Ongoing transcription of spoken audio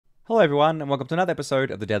Hello everyone, and welcome to another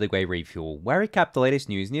episode of the Daily Gwei Refuel, where we recap the latest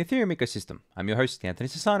news in the Ethereum ecosystem. I'm your host, Anthony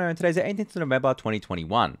Sassano, and today's the 18th of November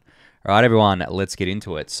 2021. Alright everyone, let's get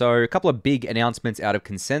into it. So, a couple of big announcements out of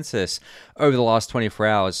ConsenSys over the last 24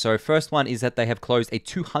 hours. So, first one is that they have closed a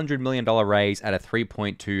 $200 million raise at a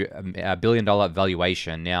 $3.2 billion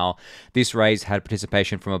valuation. Now, this raise had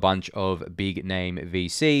participation from a bunch of big name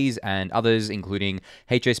VCs and others, including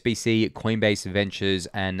HSBC, Coinbase Ventures,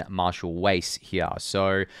 and Marshall Wace here.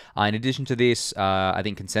 So, in addition to this, I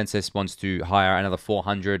think ConsenSys wants to hire another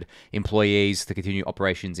 400 employees to continue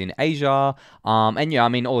operations in Asia. And yeah, I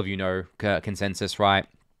mean, all of you know ConsenSys, right?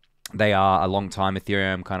 They are a long-time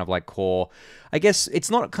Ethereum kind of like core. I guess it's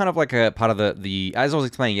not kind of like a part of the as I was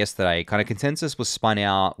explaining yesterday, kind of ConsenSys was spun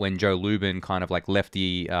out when Joe Lubin kind of like left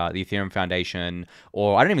the Ethereum Foundation,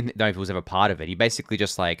 or I don't even know if he was ever part of it. He basically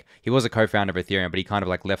just like, he was a co-founder of Ethereum, but he kind of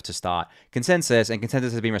like left to start ConsenSys, and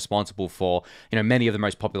ConsenSys has been responsible for, you know, many of the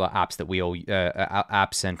most popular apps that we all,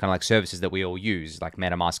 apps and kind of like services that we all use, like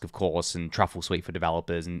MetaMask, of course, and Truffle Suite for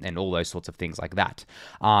developers, and all those sorts of things like that.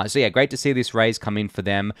 So yeah, great to see this raise come in for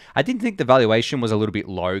them. I didn't think the valuation was a little bit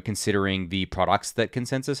low considering the products that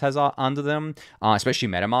ConsenSys has under them, especially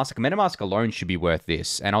MetaMask. MetaMask alone should be worth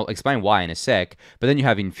this, and I'll explain why in a sec. But then you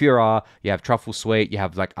have Infura, you have Truffle Suite, you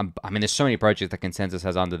have like, I mean, there's so many projects that ConsenSys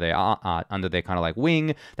has under their kind of like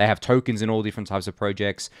wing. They have tokens in all different types of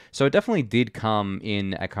projects, so it definitely did come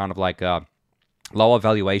in a kind of like a lower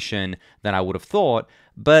valuation than I would have thought,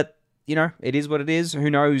 but you know, it is what it is. Who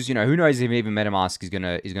knows? You know, who knows if even MetaMask is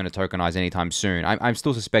gonna tokenize anytime soon? I'm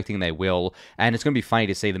still suspecting they will, and it's gonna be funny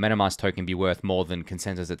to see the MetaMask token be worth more than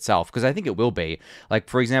ConsenSys itself, because I think it will be. Like,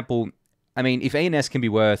 for example, I mean, if ANS can be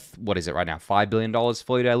worth, what is it right now, $5 billion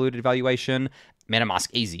fully diluted valuation, MetaMask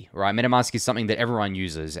easy, right? MetaMask is something that everyone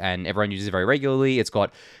uses, and everyone uses very regularly. It's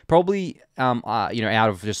got probably, you know, out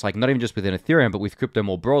of just like, not even just within Ethereum, but with crypto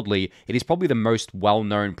more broadly, it is probably the most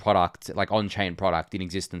well-known product, like on-chain product in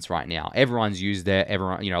existence right now. Everyone's used it.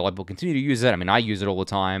 Everyone, you know, like, will continue to use it. I mean, I use it all the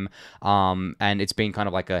time, and it's been kind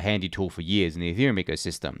of like a handy tool for years in the Ethereum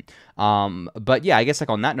ecosystem. But yeah, I guess like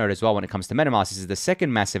on that note as well, when it comes to MetaMask, this is the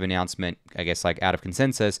second massive announcement, I guess, like out of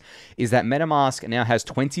ConsenSys, is that MetaMask now has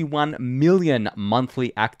 21 million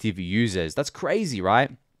monthly active users. That's crazy, right?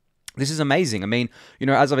 This is amazing. I mean, you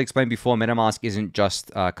know, as I've explained before, MetaMask isn't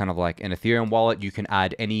just kind of like an Ethereum wallet. You can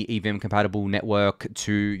add any EVM compatible network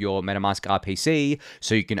to your MetaMask RPC.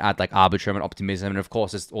 So you can add like Arbitrum and Optimism. And of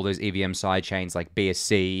course, there's all those EVM side chains like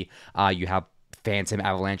BSC. You have Phantom,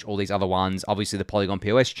 Avalanche, all these other ones. Obviously, the Polygon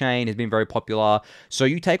POS chain has been very popular. So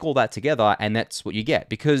you take all that together, and that's what you get.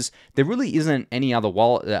 Because there really isn't any other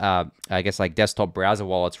wallet, I guess, like desktop browser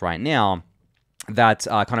wallets right now that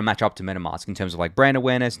kind of match up to MetaMask in terms of like brand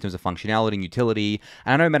awareness, in terms of functionality and utility.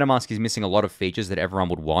 And I know MetaMask is missing a lot of features that everyone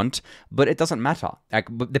would want, but it doesn't matter. Like,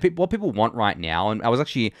 what people want right now, and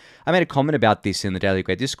I made a comment about this in the Daily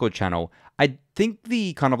Gwei Discord channel. I think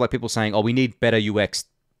the kind of like people saying, oh, we need better UX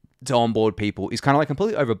to onboard people is kind of like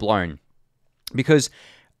completely overblown, because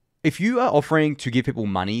if you are offering to give people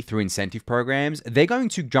money through incentive programs, they're going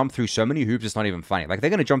to jump through so many hoops, it's not even funny. Like, they're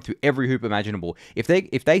going to jump through every hoop imaginable. If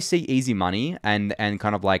they see easy money and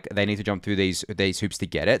kind of like they need to jump through these hoops to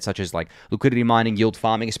get it, such as like liquidity mining, yield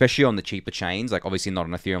farming, especially on the cheaper chains, like obviously not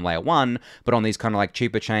on Ethereum layer 1, but on these kind of like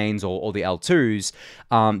cheaper chains or the L2s,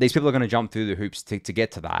 these people are going to jump through the hoops to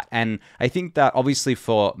get to that. And I think that obviously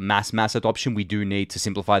for mass adoption, we do need to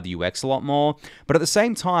simplify the UX a lot more. But at the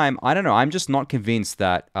same time, I don't know, I'm just not convinced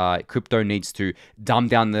that crypto needs to dumb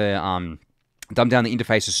down the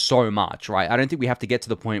interfaces so much, right? I don't think we have to get to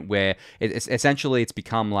the point where it's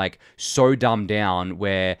become like so dumbed down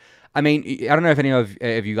where, I mean, I don't know if any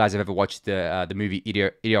of you guys have ever watched the movie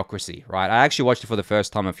Idiocracy, right? I actually watched it for the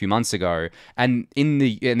first time a few months ago, and in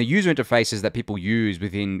the user interfaces that people use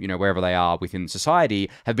within, you know, wherever they are within society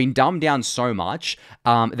have been dumbed down so much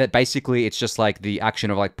that basically it's just like the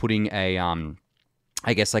action of like putting a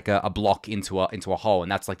I guess like a block into a hole,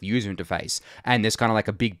 and that's like the user interface. And there's kind of like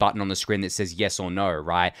a big button on the screen that says yes or no,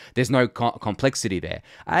 right? There's no complexity there.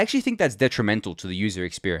 I actually think that's detrimental to the user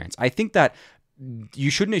experience. I think that you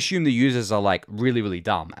shouldn't assume the users are like really, really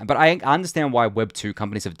dumb. But I understand why Web 2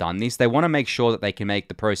 companies have done this. They want to make sure that they can make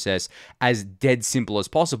the process as dead simple as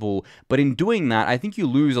possible. But in doing that, I think you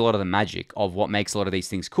lose a lot of the magic of what makes a lot of these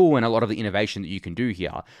things cool and a lot of the innovation that you can do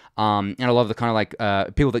here. And a lot of the kind of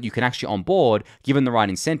like people that you can actually onboard given the right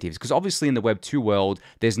incentives. Because obviously in the Web 2 world,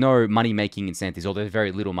 there's no money-making incentives, or there's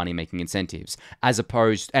very little money-making incentives, as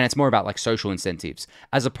opposed, and it's more about like social incentives,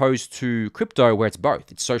 as opposed to crypto where it's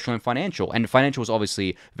both. It's social and financial. And financial is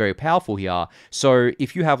obviously very powerful here. So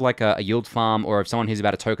if you have like a yield farm, or if someone hears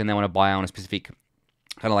about a token they want to buy on a specific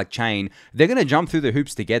kind of like chain, they're going to jump through the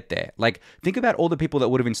hoops to get there. Like, think about all the people that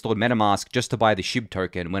would have installed MetaMask just to buy the SHIB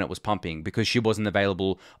token when it was pumping, because SHIB wasn't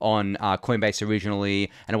available on Coinbase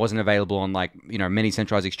originally, and it wasn't available on, like, you know, many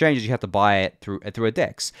centralized exchanges. You had to buy it through a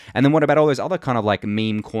DEX. And then what about all those other kind of like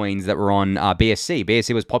meme coins that were on BSC?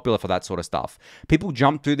 BSC was popular for that sort of stuff. People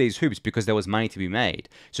jumped through these hoops because there was money to be made.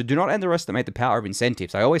 So do not underestimate the power of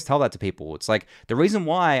incentives. I always tell that to people. It's like the reason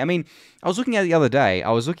why, I mean, I was looking at it the other day.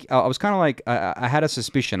 I was kind of like, I had a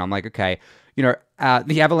suspicion. I'm like, okay, you know,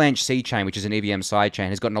 the Avalanche C chain, which is an EVM sidechain,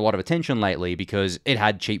 has gotten a lot of attention lately because it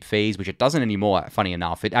had cheap fees, which it doesn't anymore. Funny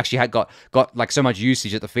enough, it actually had got like so much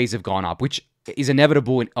usage that the fees have gone up, which is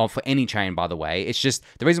inevitable for any chain, by the way. It's just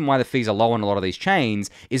the reason why the fees are low on a lot of these chains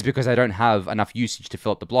is because they don't have enough usage to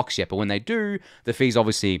fill up the blocks yet. But when they do, the fees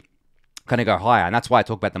obviously kind of go higher, and that's why I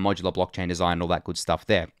talk about the modular blockchain design and all that good stuff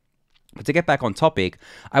there. But to get back on topic,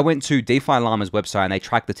 I went to DeFi Llama's website and they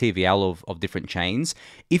track the TVL of different chains.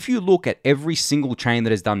 If you look at every single chain that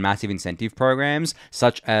has done massive incentive programs,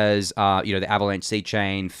 such as you know, the Avalanche C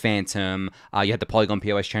chain, Phantom, you had the Polygon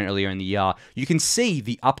POS chain earlier in the year, you can see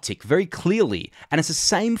the uptick very clearly. And it's the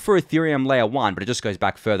same for Ethereum Layer 1, but it just goes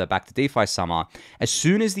back further, back to DeFi Summer. As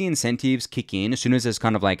soon as the incentives kick in, as soon as there's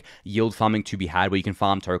kind of like yield farming to be had, where you can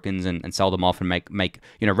farm tokens and sell them off and make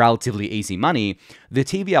you know, relatively easy money, the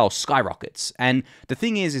TVL skyrockets. And the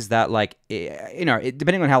thing is that, like, you know,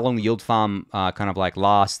 depending on how long the yield farm kind of like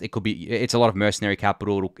lasts, it's a lot of mercenary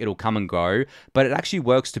capital. It'll come and go, but it actually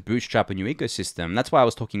works to bootstrap a new ecosystem. That's why I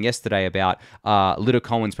was talking yesterday about Little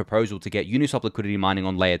Cohen's proposal to get Uniswap liquidity mining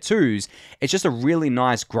on layer 2s. It's just a really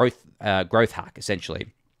nice growth hack, essentially.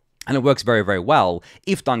 And it works very, very well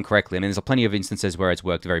if done correctly. I mean, there's plenty of instances where it's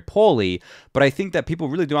worked very poorly, but I think that people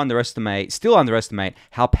really do still underestimate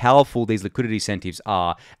how powerful these liquidity incentives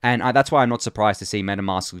are. And that's why I'm not surprised to see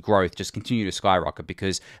MetaMask's growth just continue to skyrocket,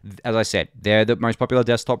 because, as I said, they're the most popular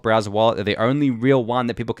desktop browser wallet. They're the only real one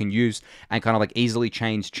that people can use and kind of like easily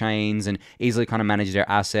change chains and easily kind of manage their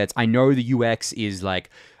assets. I know the UX is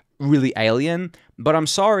like really alien, but I'm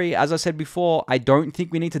sorry, as I said before, I don't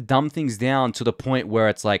think we need to dumb things down to the point where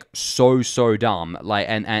it's like so dumb, like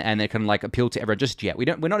and it can like appeal to everyone just yet. We're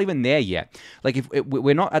not even there yet. Like, if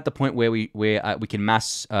we're not at the point where we can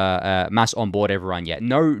mass onboard everyone yet.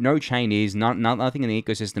 No chain is, nothing in the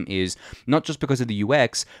ecosystem is, not just because of the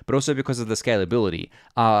UX, but also because of the scalability.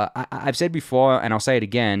 I've said before, and I'll say it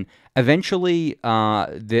again, eventually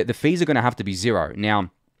the fees are going to have to be zero.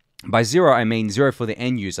 Now, by zero, I mean zero for the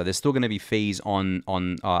end user. There's still going to be fees on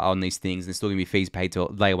these things. There's still going to be fees paid to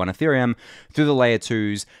layer 1 Ethereum through the layer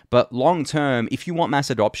 2s. But long term, if you want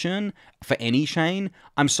mass adoption for any chain,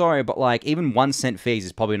 I'm sorry, but like even 1 cent fees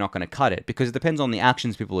is probably not going to cut it, because it depends on the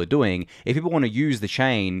actions people are doing. If people want to use the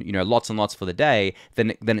chain, you know, lots and lots for the day,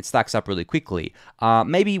 then it stacks up really quickly.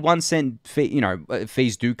 Maybe 1 cent fee, you know,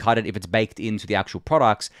 fees do cut it if it's baked into the actual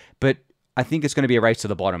products, but I think it's going to be a race to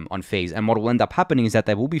the bottom on fees. And what will end up happening is that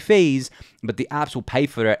there will be fees, but the apps will pay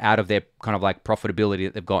for it out of their kind of like profitability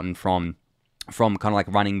that they've gotten from kind of like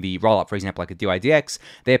running the rollup. For example, like a DYDX,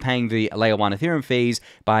 they're paying the layer 1 Ethereum fees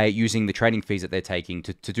by using the trading fees that they're taking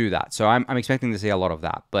to do that. So I'm expecting to see a lot of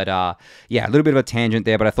that. But yeah, a little bit of a tangent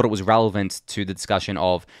there, but I thought it was relevant to the discussion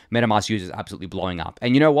of MetaMask users absolutely blowing up.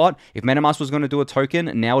 And you know what? If MetaMask was going to do a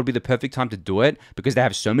token, now would be the perfect time to do it, because they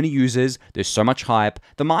have so many users, there's so much hype.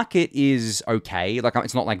 The market is okay. Like,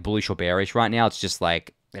 it's not like bullish or bearish right now. It's just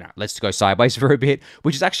like, you know, let's go sideways for a bit,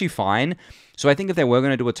 which is actually fine. So I think if they were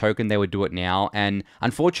going to do a token, they would do it now. And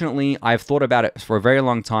unfortunately, I've thought about it for a very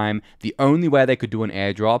long time. The only way they could do an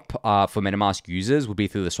airdrop for MetaMask users would be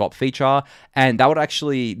through the swap feature. And that would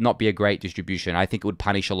actually not be a great distribution. I think it would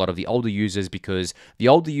punish a lot of the older users, because the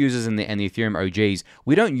older users and the Ethereum OGs,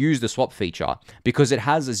 we don't use the swap feature because it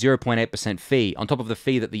has a 0.8% fee on top of the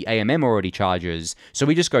fee that the AMM already charges. So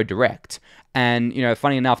we just go direct. And, you know,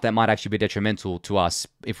 funny enough, that might actually be detrimental to us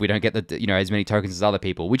if we don't get the, you know, as many tokens as other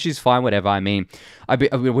people, which is fine, whatever. I mean, a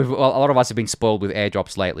lot of us have been spoiled with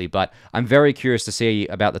airdrops lately, but I'm very curious to see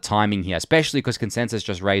about the timing here, especially because ConsenSys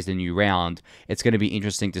just raised a new round. It's going to be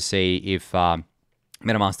interesting to see if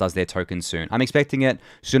MetaMask does their token soon. I'm expecting it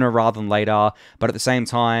sooner rather than later, but at the same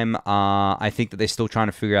time, I think that they're still trying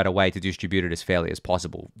to figure out a way to distribute it as fairly as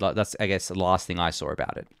possible. That's, I guess, the last thing I saw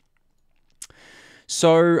about it.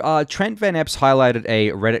 So, Trent Van Epps highlighted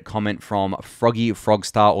a Reddit comment from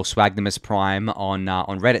FroggyFrogster or Swagnimus Prime on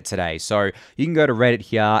Reddit today. So, you can go to Reddit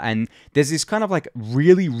here, and there's this kind of like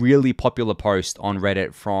really popular post on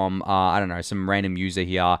Reddit from, I don't know, some random user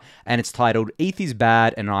here, and it's titled, "ETH is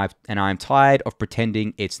bad, and I'm tired of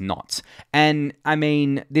pretending it's not." And, I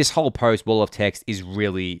mean, this whole post, wall of text, is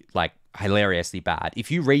really, like, hilariously bad.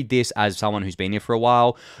 If you read this as someone who's been here for a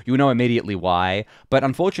while, you'll know immediately why. But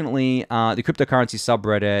unfortunately, the cryptocurrency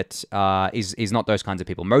subreddit is not those kinds of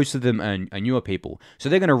people. Most of them are newer people. So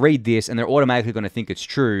they're going to read this and they're automatically going to think it's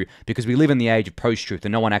true because we live in the age of post-truth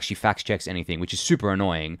and no one actually fact checks anything, which is super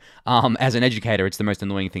annoying. As an educator, it's the most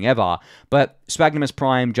annoying thing ever. But Spagnimus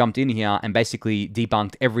Prime jumped in here and basically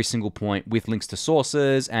debunked every single point with links to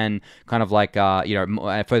sources and kind of like,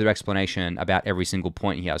 a further explanation about every single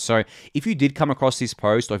point here. So if you did come across this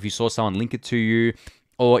post, or if you saw someone link it to you,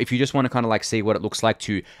 or if you just want to kind of like see what it looks like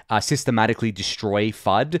to systematically destroy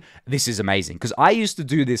FUD, this is amazing. Because I used to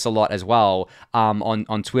do this a lot as well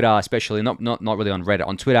on Twitter, especially, not really on Reddit,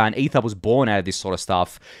 on Twitter, and Ether was born out of this sort of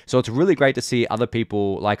stuff. So it's really great to see other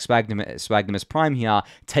people like Spagnimus Prime here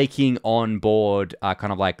taking on board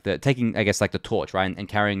kind of like taking, I guess, like the torch, right, and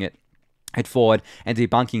carrying it forward and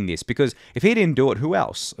debunking this, because if he didn't do it, who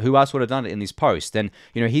else would have done it in this post? And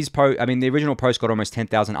his post, I mean, the original post got almost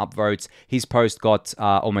 10,000 upvotes. His post got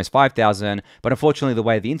almost 5,000. But unfortunately, the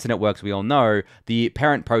way the internet works, we all know the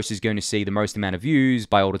parent post is going to see the most amount of views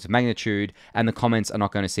by orders of magnitude, and the comments are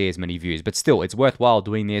not going to see as many views. But still, it's worthwhile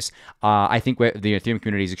doing this. I think the Ethereum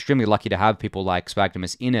community is extremely lucky to have people like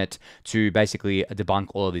Spagnimus in it to basically debunk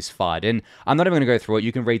all of this FUD. And I'm not even going to go through it.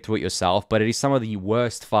 You can read through it yourself, but it is some of the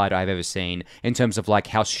worst FUD I've ever seen in terms of like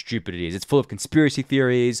how stupid it is. It's full of conspiracy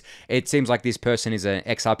theories. It seems like this person is an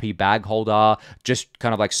XRP bag holder, just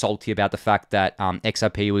kind of like salty about the fact that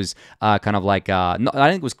XRP was kind of like, I don't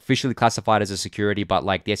think it was officially classified as a security, but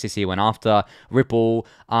like the SEC went after Ripple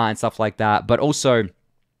and stuff like that. But also,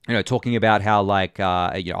 talking about how like,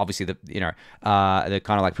 obviously the kind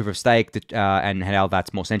of like proof of stake and how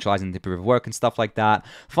that's more centralized in the proof of work and stuff like that.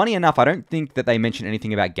 Funny enough, I don't think that they mentioned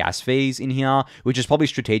anything about gas fees in here, which is probably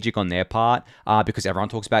strategic on their part because everyone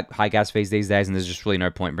talks about high gas fees these days and there's just really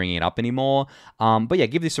no point bringing it up anymore. But yeah,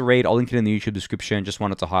 give this a read. I'll link it in the YouTube description. Just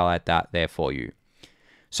wanted to highlight that there for you.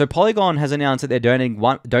 So Polygon has announced that they're donating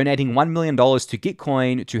 $1 million to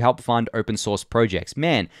Gitcoin to help fund open source projects.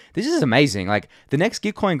 Man, this is amazing. Like the next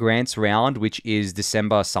Gitcoin grants round, which is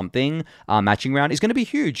December something, matching round, is going to be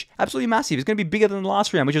huge. Absolutely massive. It's going to be bigger than the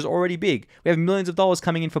last round, which is already big. We have millions of dollars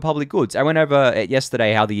coming in for public goods. I went over it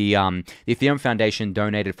yesterday how the Ethereum Foundation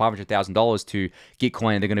donated $500,000 to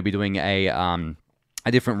Gitcoin. They're going to be doing a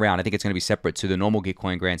different round. I think it's going to be separate to the normal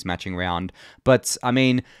Gitcoin grants matching round. But I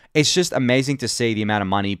mean, it's just amazing to see the amount of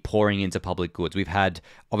money pouring into public goods. We've had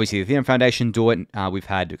obviously the Ethereum Foundation do it. We've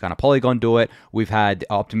had kind of Polygon do it. We've had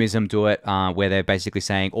Optimism do it, where they're basically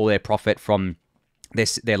saying all their profit from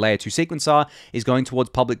their layer 2 sequencer is going towards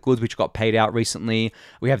public goods, which got paid out recently.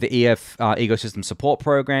 We have the EF ecosystem support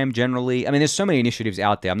program generally. I mean, there's so many initiatives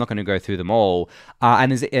out there. I'm not going to go through them all.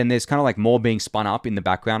 And there's kind of like more being spun up in the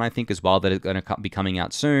background, I think, as well, that are going to be coming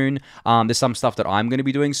out soon. There's some stuff that I'm going to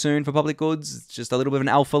be doing soon for public goods. It's just a little bit of an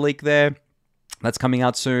alpha leak there. That's coming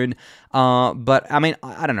out soon. But I mean,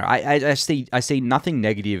 I don't know. I see nothing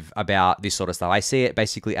negative about this sort of stuff. I see it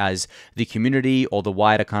basically as the community or the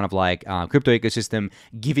wider kind of like crypto ecosystem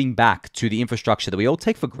giving back to the infrastructure that we all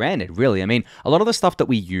take for granted, really. I mean, a lot of the stuff that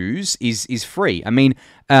we use is free. I mean,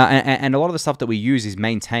 and a lot of the stuff that we use is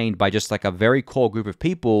maintained by just like a very core group of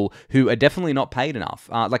people who are definitely not paid enough.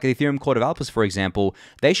 Like the Ethereum core developers, for example,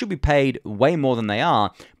 they should be paid way more than they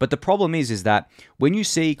are. But the problem is that when you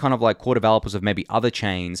see kind of like core developers of maybe other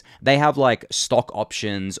chains, they have like stock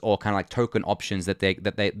options or kind of like token options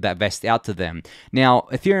that vest out to them. Now,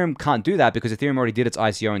 Ethereum can't do that because Ethereum already did its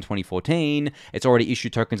ICO in 2014. It's already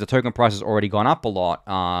issued tokens. The token price has already gone up a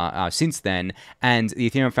lot since then, and the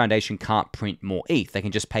Ethereum Foundation can't print more ETH. They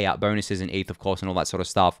can just pay out bonuses in ETH, of course, and all that sort of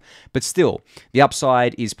stuff. But still, the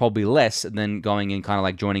upside is probably less than going and kind of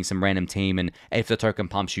like joining some random team, and if the token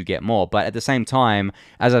pumps, you get more. But at the same time,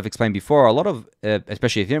 as I've explained before, a lot of,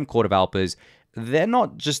 especially Ethereum core developers, they're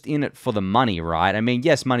not just in it for the money, right? I mean,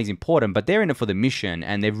 yes, money's important, but they're in it for the mission,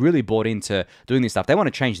 and they've really bought into doing this stuff. They want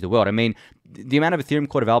to change the world. I mean, the amount of Ethereum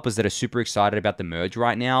core developers that are super excited about the merge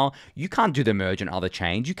right now, you can't do the merge on other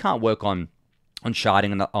chains. You can't work on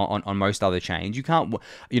sharding on most other chains. You can't,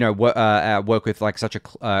 work with like such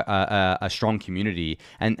a strong community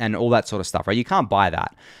and all that sort of stuff, right? You can't buy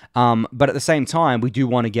that. But at the same time, we do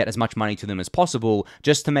want to get as much money to them as possible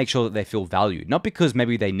just to make sure that they feel valued. Not because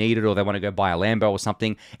maybe they need it or they want to go buy a Lambo or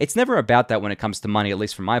something. It's never about that when it comes to money, at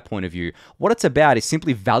least from my point of view. What it's about is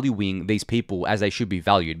simply valuing these people as they should be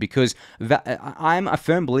valued, because I'm a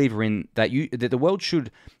firm believer in that the world should,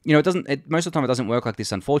 most of the time it doesn't work like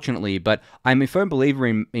this, unfortunately, but I'm a firm believer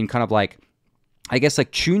in kind of like I guess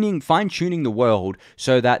like fine tuning the world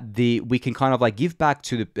so that we can kind of like give back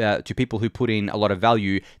to the to people who put in a lot of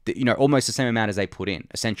value, almost the same amount as they put in,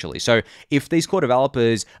 essentially. So if these core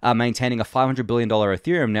developers are maintaining a $500 billion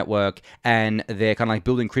Ethereum network and they're kind of like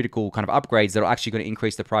building critical kind of upgrades that are actually going to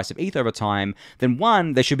increase the price of ETH over time, then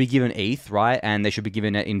one, they should be given ETH, right? And they should be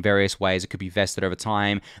given it in various ways. It could be vested over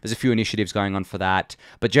time. There's a few initiatives going on for that,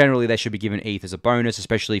 but generally they should be given ETH as a bonus,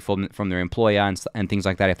 especially from their employer and things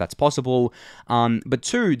like that, if that's possible. But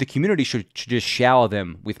two, the community should just shower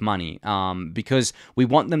them with money because we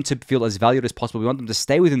want them to feel as valued as possible. We want them to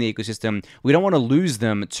stay within the ecosystem. We don't want to lose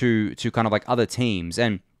them to kind of like other teams.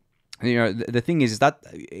 And the thing is that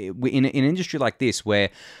in an industry like this, where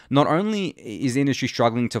not only is the industry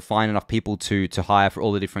struggling to find enough people to hire for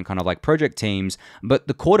all the different kind of like project teams, but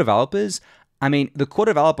the core developers, I mean, the core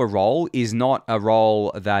developer role is not a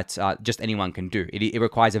role that just anyone can do. It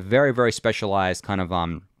requires a very, very specialized kind of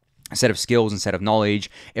set of skills and set of knowledge.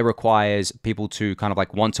 It requires people to kind of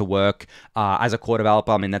like want to work as a core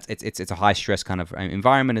developer. I mean, it's a high stress kind of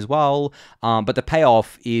environment as well. But the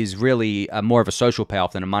payoff is really more of a social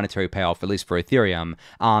payoff than a monetary payoff, at least for Ethereum,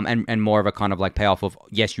 and more of a kind of like payoff of,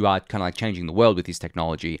 yes, you are kind of like changing the world with this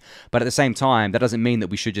technology. But at the same time, that doesn't mean that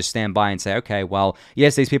we should just stand by and say, okay, well,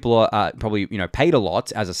 yes, these people are probably paid a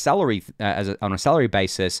lot as a salary on a salary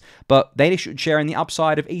basis, but they should share in the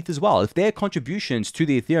upside of ETH as well. If their contributions to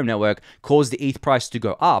the Ethereum network cause the ETH price to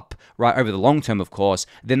go up, right, over the long term, of course,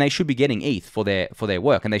 then they should be getting ETH for their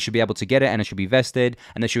work, and they should be able to get it, and it should be vested,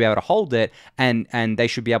 and they should be able to hold it, and they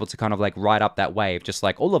should be able to kind of like ride up that wave, just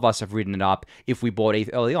like all of us have ridden it up if we bought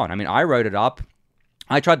ETH early on. I mean, I rode it up.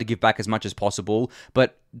 I tried to give back as much as possible,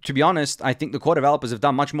 but to be honest, I think the core developers have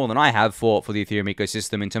done much more than I have for the Ethereum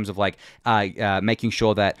ecosystem in terms of like making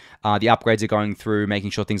sure that the upgrades are going through,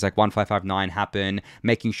 making sure things like 1559 happen,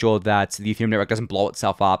 making sure that the Ethereum network doesn't blow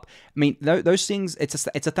itself up. I mean, those things, it's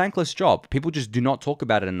a thankless job. People just do not talk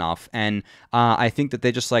about it enough, and I think that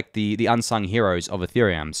they're just like the unsung heroes of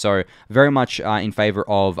Ethereum. So very much in favor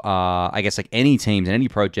of, I guess, like any teams and any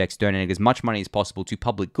projects donating as much money as possible to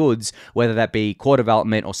public goods, whether that be core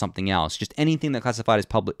development or something else, just anything that classifies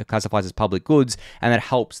as public goods, and that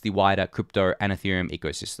helps the wider crypto and Ethereum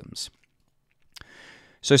ecosystems.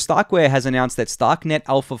 So StarkWare has announced that StarkNet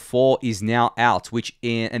Alpha 4 is now out,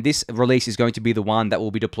 and this release is going to be the one that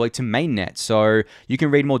will be deployed to mainnet. So you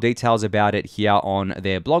can read more details about it here on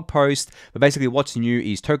their blog post. But basically what's new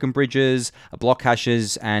is token bridges, block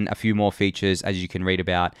hashes, and a few more features, as you can read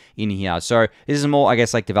about in here. So this is more, I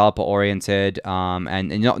guess, like developer oriented,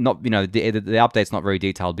 and not the update's not very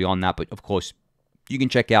detailed beyond that, but of course you can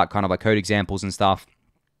check out kind of like code examples and stuff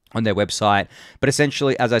on their website. But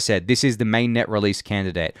essentially, as I said, this is the mainnet release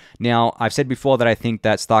candidate. Now, I've said before that I think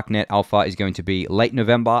that StarkNet Alpha is going to be late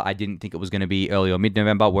November. I didn't think it was going to be early or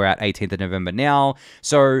mid-November. We're at 18th of November now.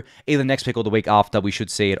 So either next week or the week after, we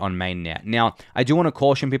should see it on mainnet. Now, I do want to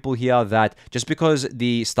caution people here that just because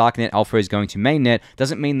the StarkNet Alpha is going to mainnet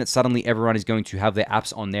doesn't mean that suddenly everyone is going to have their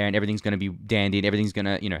apps on there and everything's going to be dandy and everything's going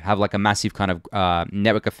to, have like a massive kind of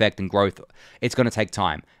network effect and growth. It's going to take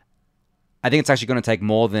time. I think it's actually going to take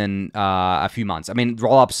more than a few months. I mean,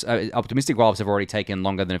 optimistic rollups have already taken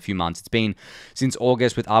longer than a few months. It's been since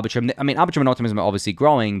August with Arbitrum. I mean, Arbitrum and Optimism are obviously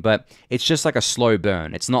growing, but it's just like a slow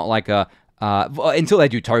burn. It's not like until they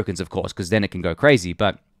do tokens, of course, because then it can go crazy.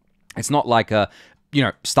 But it's not like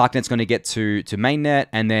StarkNet's going to get to mainnet,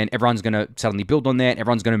 and then everyone's going to suddenly build on that.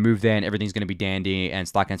 Everyone's going to move there, and everything's going to be dandy, and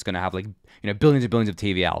StarkNet's going to have like billions and billions of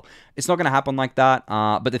TVL. It's not going to happen like that.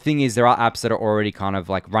 But the thing is, there are apps that are already kind of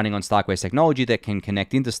like running on StarkWare's technology that can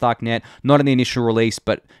connect into StarkNet, not in the initial release,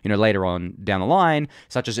 but later on down the line,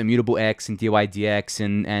 such as Immutable X and DYDX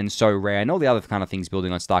and So Rare and all the other kind of things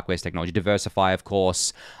building on StarkWare's technology. DeversiFi, of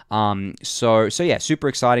course. So yeah, super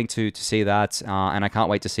exciting to see that, and I can't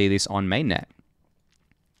wait to see this on mainnet.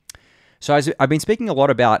 So I've been speaking a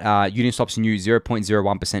lot about Uniswap's new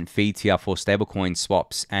 0.01% fee tier for stablecoin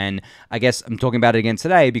swaps, and I guess I'm talking about it again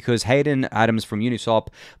today because Hayden Adams from Uniswap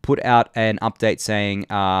put out an update saying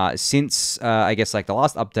since I guess like the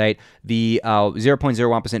last update, the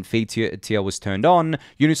 0.01% fee tier was turned on.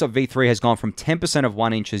 Uniswap V3 has gone from 10% of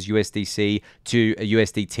 1 inch's USDC to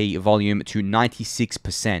USDT volume to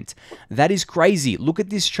 96%. That is crazy. Look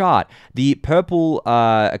at this chart. The purple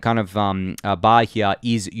kind of bar here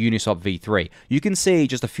is Uniswap V3. You can see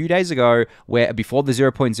just a few days ago where before the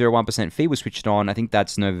 0.01% fee was switched on, I think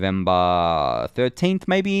that's November 13th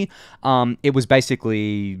maybe, it was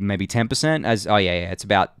basically maybe 10% it's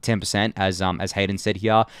about 10% as Hayden said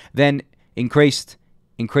here. Then increased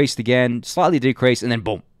again, slightly decreased, and then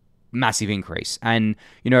boom, massive increase. And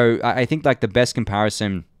I think like the best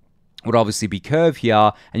comparison would obviously be Curve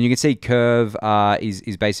here, and you can see Curve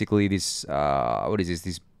is basically this what is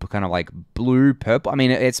this kind of like blue purple. I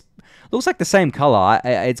mean, it's looks like the same color.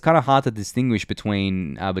 It's kind of hard to distinguish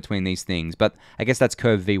between these things, but I guess that's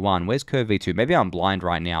Curve V1. Where's Curve V2? Maybe I'm blind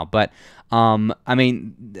right now, but I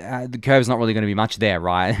mean, the curve's not really going to be much there,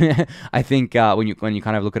 right? I think when you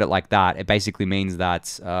kind of look at it like that, it basically means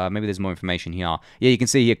that maybe there's more information here. Yeah, you can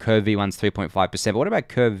see here Curve V1's 3.5%, but what about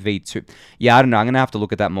Curve V2? Yeah, I don't know. I'm going to have to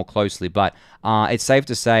look at that more closely, but it's safe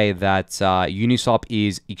to say that Uniswap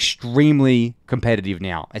is extremely competitive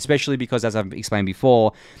now, especially because, as I've explained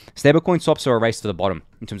before, stablecoin swaps are a race to the bottom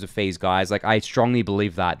in terms of fees, guys. Like, I strongly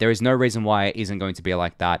believe that. There is no reason why it isn't going to be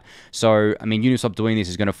like that. So, I mean, Uniswap doing this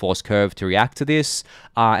is going to force Curve to react to this,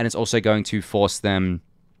 and it's also going to force them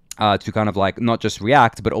to kind of like not just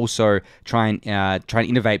react, but also try and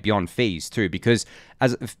innovate beyond fees too. Because,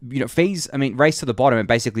 as you know, fees, I mean, race to the bottom, it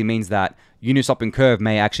basically means that Uniswap and Curve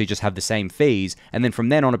may actually just have the same fees, and then from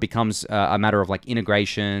then on it becomes a matter of like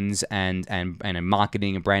integrations and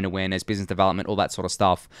marketing and brand awareness, business development, all that sort of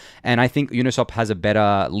stuff. And I think Uniswap has a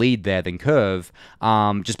better lead there than Curve,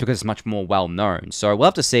 just because it's much more well known. So we'll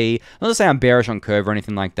have to see. Not to say I'm bearish on Curve or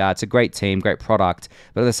anything like that. It's a great team, great product,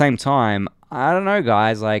 but at the same time, I don't know,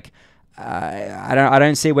 guys. Like, I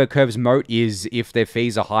don't see where Curve's moat is if their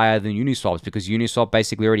fees are higher than Uniswap's, because Uniswap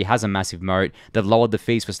basically already has a massive moat. They've lowered the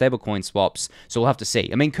fees for stablecoin swaps, so we'll have to see.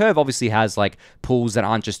 I mean, Curve obviously has like pools that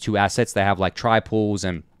aren't just two assets. They have like tri-pools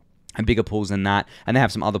and bigger pools than that, and they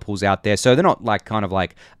have some other pools out there. So they're not like kind of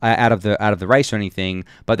like out of the race or anything,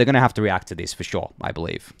 but they're going to have to react to this for sure, I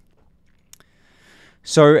believe.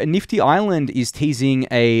 So Nifty Island is teasing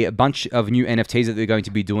a bunch of new NFTs that they're going to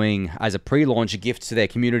be doing as a pre-launch gift to their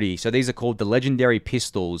community. So these are called the Legendary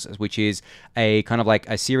Pistols, which is a kind of like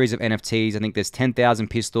a series of NFTs. I think there's 10,000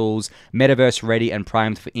 pistols, metaverse ready and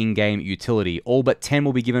primed for in-game utility. All but 10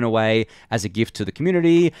 will be given away as a gift to the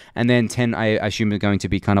community, and then 10 I assume are going to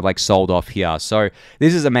be kind of like sold off here. So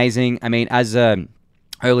this is amazing. I mean, as a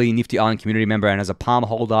early Nifty Island community member and as a palm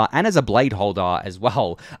holder and as a blade holder as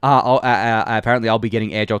well, apparently I'll be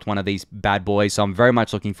getting airdropped one of these bad boys, so I'm very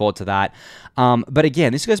much looking forward to that. But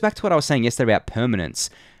again, this goes back to what I was saying yesterday about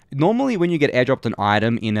permanence. Normally, when you get airdropped an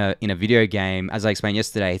item in a video game, as I explained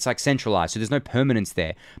yesterday, it's like centralized, so there's no permanence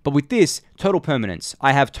there. But with this, total permanence.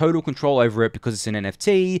 I have total control over it because it's an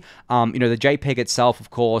NFT. You know, the JPEG itself, of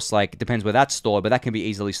course, like, depends where that's stored, but that can be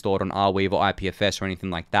easily stored on Arweave or IPFS or anything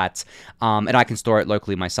like that. And I can store it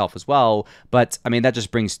locally myself as well. But I mean, that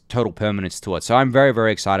just brings total permanence to it. So I'm very,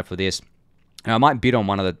 very excited for this. I might bid on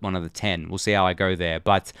one of the 10. We'll see how I go there.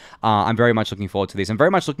 But I'm very much looking forward to this. I'm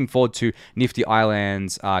very much looking forward to Nifty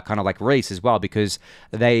Island's kind of like release as well, because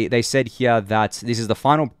they said here that this is the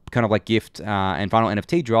final kind of like gift and final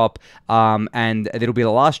NFT drop, and it'll be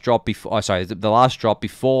the last drop before. The last drop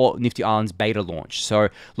before Nifty Island's beta launch. So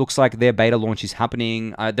looks like their beta launch is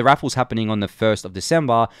happening. The raffle's happening on the 1st of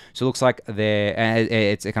December. So it looks like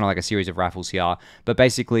it's kind of like a series of raffles here. But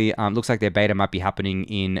basically, looks like their beta might be happening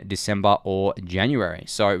in December or January.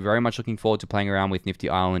 So very much looking forward to playing around with Nifty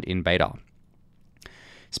Island in beta.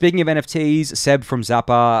 Speaking of NFTs, Seb from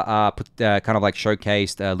Zapper kind of like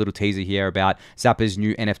showcased a little teaser here about Zapper's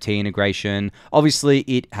new NFT integration. Obviously,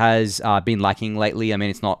 it has been lacking lately. I mean,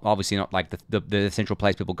 it's obviously not like the central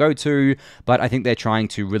place people go to, but I think they're trying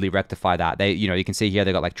to really rectify that. You can see here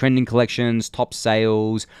they've got like trending collections, top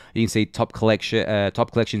sales. You can see top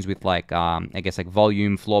collections with like I guess like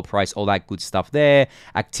volume, floor price, all that good stuff there.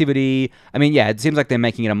 Activity. I mean, yeah, it seems like they're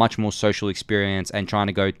making it a much more social experience and trying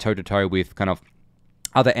to go toe to toe with kind of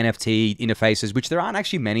other NFT interfaces, which there aren't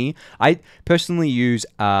actually many. I personally use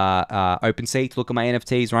OpenSea to look at my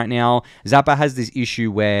NFTs right now. Zapper has this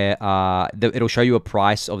issue where it'll show you a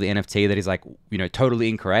price of the NFT that is like, totally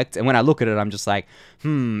incorrect. And when I look at it, I'm just like,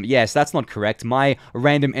 yes, that's not correct. My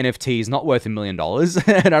random NFT is not worth $1 million.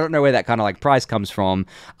 And I don't know where that kind of like price comes from.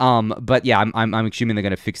 But yeah, I'm assuming they're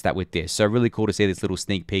going to fix that with this. So really cool to see this little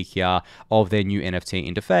sneak peek here of their new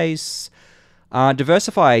NFT interface.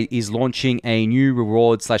 DeversiFi is launching a new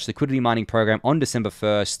reward/liquidity mining program on December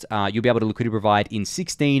 1st. You'll be able to liquidity provide in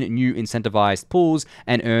 16 new incentivized pools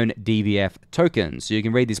and earn DVF tokens. So you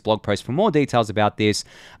can read this blog post for more details about this.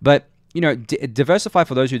 But, DeversiFi,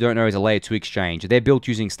 for those who don't know, is a layer 2 exchange. They're built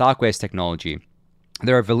using StarkWare's technology.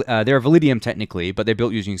 They're a Validium technically, but they're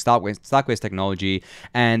built using StarkWare's technology,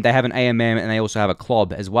 and they have an AMM, and they also have a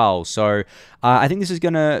CLOB as well. So I think this is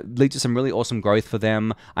going to lead to some really awesome growth for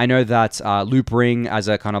them. I know that Loopring, as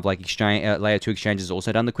a kind of like exchange, layer 2 exchange, has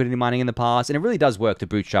also done liquidity mining in the past, and it really does work to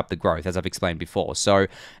bootstrap the growth, as I've explained before. So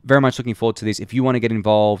very much looking forward to this. If you want to get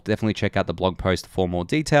involved, definitely check out the blog post for more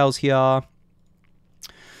details here.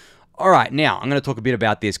 All right, now I'm going to talk a bit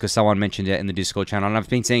about this because someone mentioned it in the Discord channel, and I've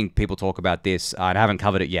been seeing people talk about this, and I haven't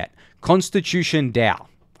covered it yet. ConstitutionDAO.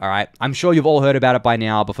 All right, I'm sure you've all heard about it by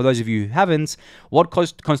now, but for those of you who haven't, what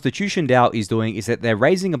ConstitutionDAO is doing is that they're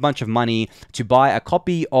raising a bunch of money to buy a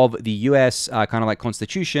copy of the US kind of like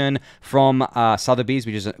Constitution from Sotheby's,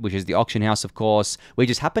 which is the auction house, of course, which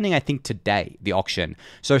is happening, I think, today, the auction.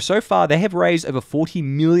 So far, they have raised over $40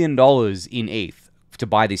 million in ETH to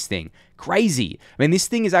buy this thing. Crazy. I mean, this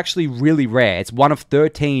thing is actually really rare. It's one of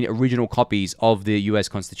 13 original copies of the US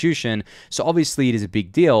Constitution, so obviously it is a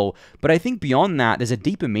big deal. But I think beyond that, there's a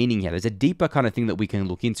deeper meaning here. There's a deeper kind of thing that we can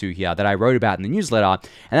look into here that I wrote about in the newsletter,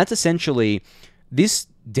 and that's essentially this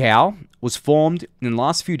DAO was formed in the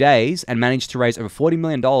last few days and managed to raise over $40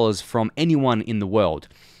 million from anyone in the world.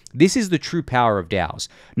 This is the true power of DAOs.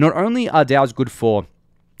 Not only are DAOs good for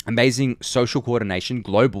amazing social coordination,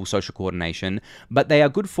 global social coordination, but they are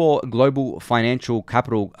good for global financial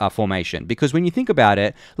capital formation. Because when you think about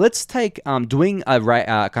it, let's take doing a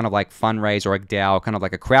kind of like fundraise or a DAO, kind of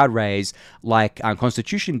like a crowd raise, like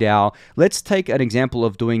ConstitutionDAO. Let's take an example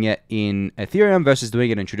of doing it in Ethereum versus doing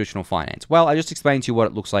it in traditional finance. Well, I just explained to you what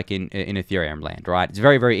it looks like in Ethereum land, right? It's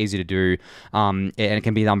very, very easy to do, and it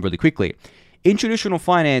can be done really quickly. In traditional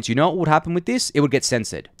finance, you know what would happen with this? It would get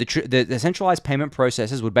censored. The centralized payment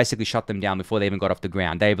processes would basically shut them down before they even got off the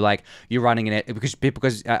ground. They'd be like, you're running it because people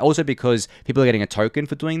are getting a token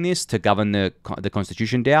for doing this to govern the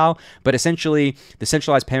ConstitutionDAO. But essentially, the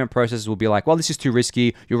centralized payment processes will be like, well, this is too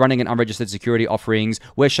risky. You're running an unregistered security offerings.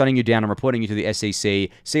 We're shutting you down and reporting you to the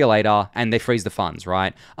SEC. See you later. And they freeze the funds,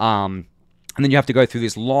 right? And then you have to go through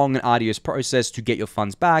this long and arduous process to get your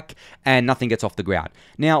funds back, and nothing gets off the ground.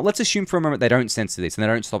 Now, let's assume for a moment they don't censor this and they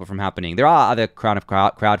don't stop it from happening. There are other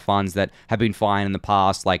crowd funds that have been fine in the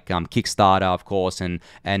past, like Kickstarter, of course, and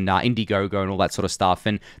Indiegogo and all that sort of stuff,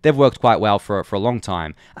 and they've worked quite well for a long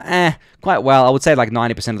time. Quite well. I would say like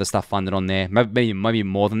 90% of the stuff funded on there, maybe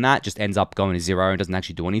more than that, just ends up going to zero and doesn't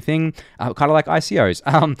actually do anything, kind of like ICOs.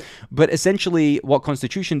 But essentially, what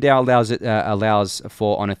ConstitutionDAO allows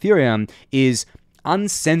for on Ethereum is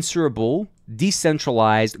uncensorable,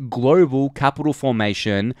 decentralized, global capital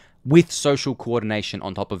formation with social coordination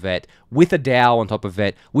on top of it, with a DAO on top of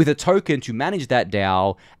it, with a token to manage that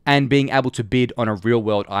DAO, and being able to bid on a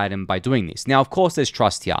real-world item by doing this. Now, of course, there's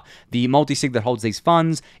trust here. The multi-sig that holds these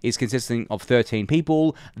funds is consisting of 13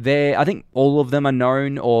 people. I think all of them are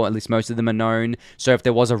known, or at least most of them are known. So if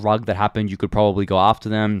there was a rug that happened, you could probably go after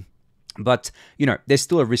them. But, there's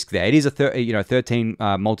still a risk there. It is a 13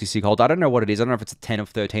 multi-sig holder. I don't know what it is. I don't know if it's a 10 of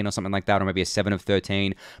 13 or something like that, or maybe a 7 of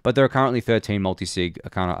 13. But there are currently 13 multi-sig.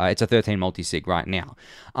 It's a 13 multi-sig right now.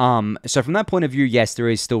 So from that point of view, yes, there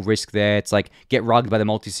is still risk there. It's like get rugged by the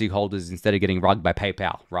multi-sig holders instead of getting rugged by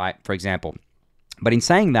PayPal, right? For example. But in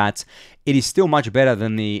saying that, it is still much better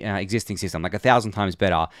than the existing system, like 1,000 times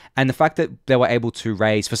better. And the fact that they were able to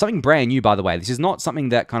raise, for something brand new, by the way, this is not something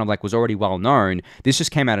that kind of like was already well known. This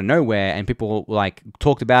just came out of nowhere and people like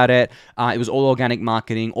talked about it. It was all organic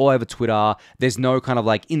marketing, all over Twitter. There's no kind of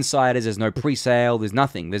like insiders, there's no pre-sale, there's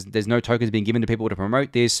nothing. There's no tokens being given to people to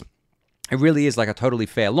promote this. It really is like a totally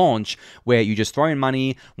fair launch where you just throw in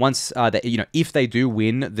money. Once, if they do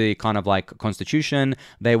win the kind of like constitution,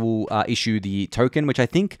 they will issue the token, which I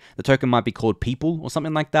think the token might be called People or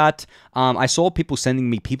something like that. I saw people sending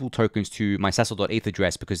me People tokens to my Sassel.eth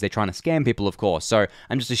address because they're trying to scam people, of course. So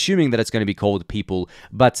I'm just assuming that it's going to be called People,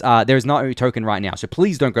 but there is no token right now. So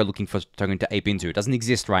please don't go looking for a token to ape into. It doesn't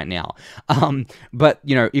exist right now. But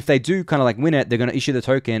if they do kind of like win it, they're going to issue the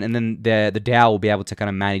token, and then the DAO will be able to kind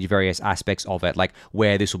of manage various aspects of it, like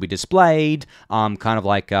where this will be displayed, kind of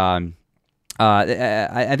like I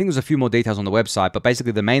think there's a few more details on the website, but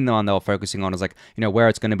basically the main one they were focusing on is like, where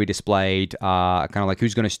it's going to be displayed, kind of like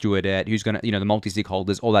who's going to steward it, who's going to, the multi-sig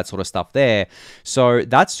holders, all that sort of stuff there. So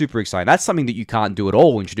that's super exciting. That's something that you can't do at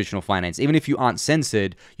all in traditional finance. Even if you aren't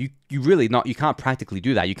censored, you can't practically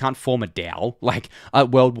do that. You can't form a DAO, like a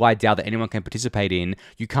worldwide DAO that anyone can participate in.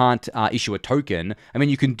 You can't issue a token.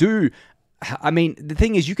 The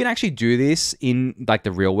thing is, you can actually do this in like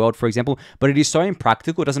the real world, for example, but it is so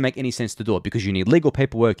impractical, it doesn't make any sense to do it because you need legal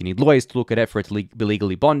paperwork, you need lawyers to look at it for it to be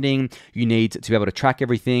legally bonding, you need to be able to track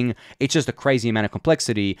everything. It's just a crazy amount of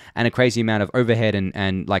complexity and a crazy amount of overhead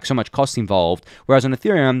and like so much cost involved. Whereas on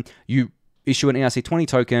Ethereum, you issue an ERC20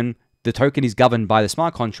 token, the token is governed by the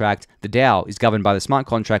smart contract, the DAO is governed by the smart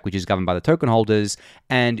contract, which is governed by the token holders,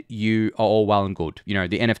 and you are all well and good. The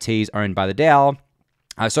NFTs are owned by the DAO.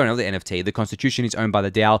 sorry, not the NFT. The constitution is owned by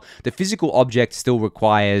the DAO. The physical object still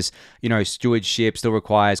requires, stewardship, still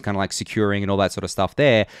requires kind of like securing and all that sort of stuff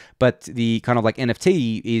there. But the kind of like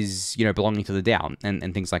NFT is, belonging to the DAO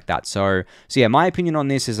and things like that. So yeah, my opinion on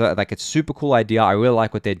this is like it's a super cool idea. I really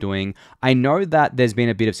like what they're doing. I know that there's been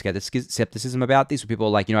a bit of skepticism about this, where people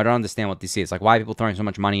are like, I don't understand what this is. Like, why are people throwing so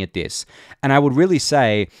much money at this? And I would really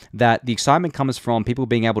say that the excitement comes from people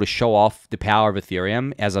being able to show off the power of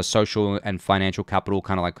Ethereum as a social and financial capital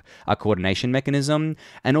kind of like a coordination mechanism.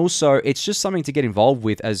 And also, it's just something to get involved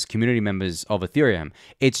with as community members of Ethereum.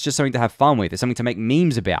 It's just something to have fun with. It's something to make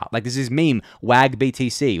memes about. Like, this is meme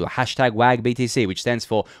WAGBTC, or hashtag WAGBTC, which stands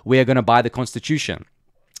for "We are going to buy the Constitution."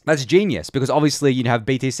 That's genius, because obviously you'd have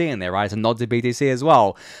BTC in there, right? It's a nod to BTC as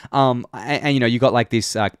well. And you got like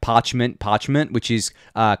this parchment, which is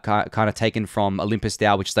kind of taken from Olympus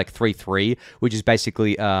DAO, which is like 3.3, which is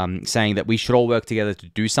basically saying that we should all work together to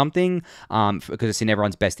do something, because it's in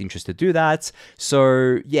everyone's best interest to do that.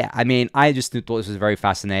 So yeah, I mean, I just thought this was very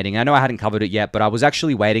fascinating. I know I hadn't covered it yet, but I was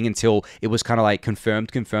actually waiting until it was kind of like confirmed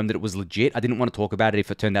that it was legit. I didn't want to talk about it if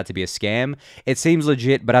it turned out to be a scam. It seems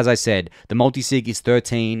legit, but as I said, the multi-sig is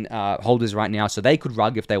 13 holders right now, so they could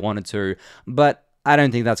rug if they wanted to, but I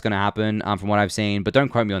don't think that's going to happen from what I've seen, but don't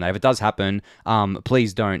quote me on that. If it does happen,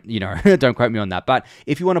 please don't, don't quote me on that. But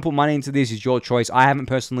if you want to put money into this, it's your choice. I haven't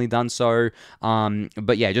personally done so,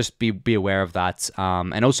 but yeah, just be aware of that,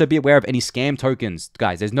 and also be aware of any scam tokens.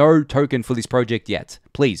 Guys, there's no token for this project yet.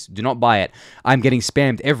 Please do not buy it. I'm getting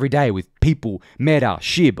spammed every day with people, Meta,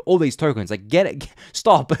 SHIB, all these tokens. Like, get it,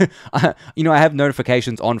 stop. I have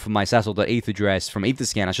notifications on from my Sassel.eth address from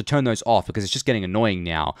Etherscan. I should turn those off because it's just getting annoying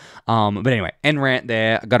now. But anyway, end rant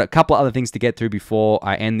there. I got a couple other things to get through before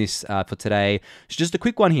I end this for today. So just a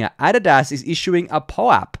quick one here. Adidas is issuing a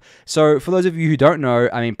POAP. So for those of you who don't know,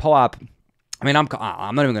 I mean, POAP, I'm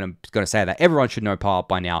not even going to say that. Everyone should know POAP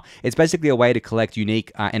by now. It's basically a way to collect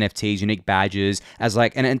unique NFTs, unique badges, as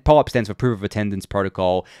like, and POAP stands for Proof of Attendance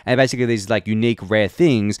Protocol. And basically, these like unique, rare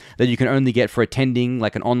things that you can only get for attending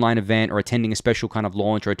like an online event, or attending a special kind of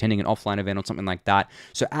launch, or attending an offline event, or something like that.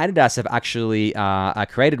 So Adidas have actually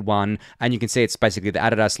created one, and you can see it's basically the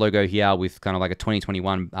Adidas logo here with kind of like a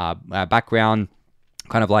 2021 background,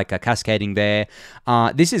 kind of like a cascading there.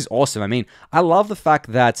 This is awesome. I mean, I love the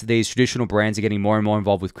fact that these traditional brands are getting more and more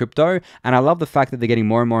involved with crypto, and I love the fact that they're getting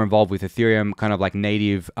more and more involved with Ethereum kind of like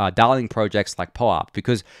native darling projects like POAP,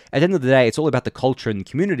 because at the end of the day, it's all about the culture and the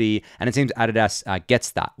community, and it seems Adidas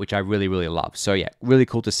gets that, which I really, really love. So yeah, really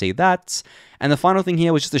cool to see that. And the final thing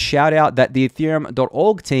here was just a shout out that the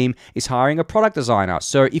Ethereum.org team is hiring a product designer.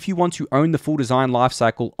 So if you want to own the full design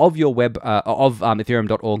lifecycle of your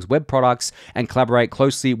Ethereum.org's web products and collaborate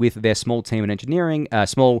closely with their small team and engineering,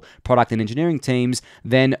 small product and engineering teams,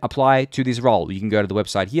 then apply to this role. You can go to the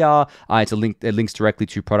website here. It links directly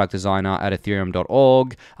to product designer at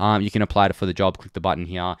Ethereum.org. You can apply for the job, click the button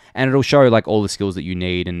here, and it'll show like all the skills that you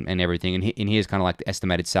need and everything. And here's kind of like the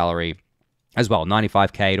estimated salary as well,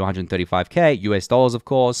 95K to 135K US dollars, of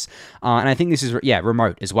course. And I think this is,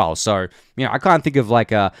 remote as well. So, I can't think of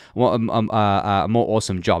like a more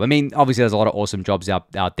awesome job. I mean, obviously there's a lot of awesome jobs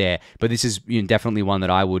out there, but this is definitely one that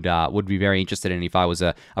I would be very interested in if I was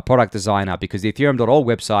a product designer, because the Ethereum.org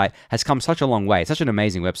website has come such a long way. It's such an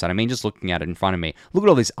amazing website. I mean, just looking at it in front of me, look at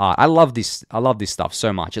all this art. I love this stuff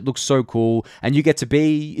so much. It looks so cool, and you get to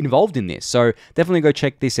be involved in this. So definitely go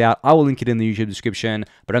check this out. I will link it in the YouTube description,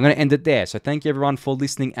 but I'm going to end it there. So thank you everyone for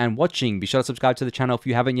listening and watching. Be sure to subscribe to the channel if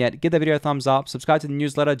you haven't yet. Give the video a thumbs up, subscribe to the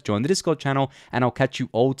newsletter, join the Discord channel, and I'll catch you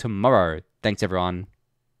all tomorrow. Thanks everyone.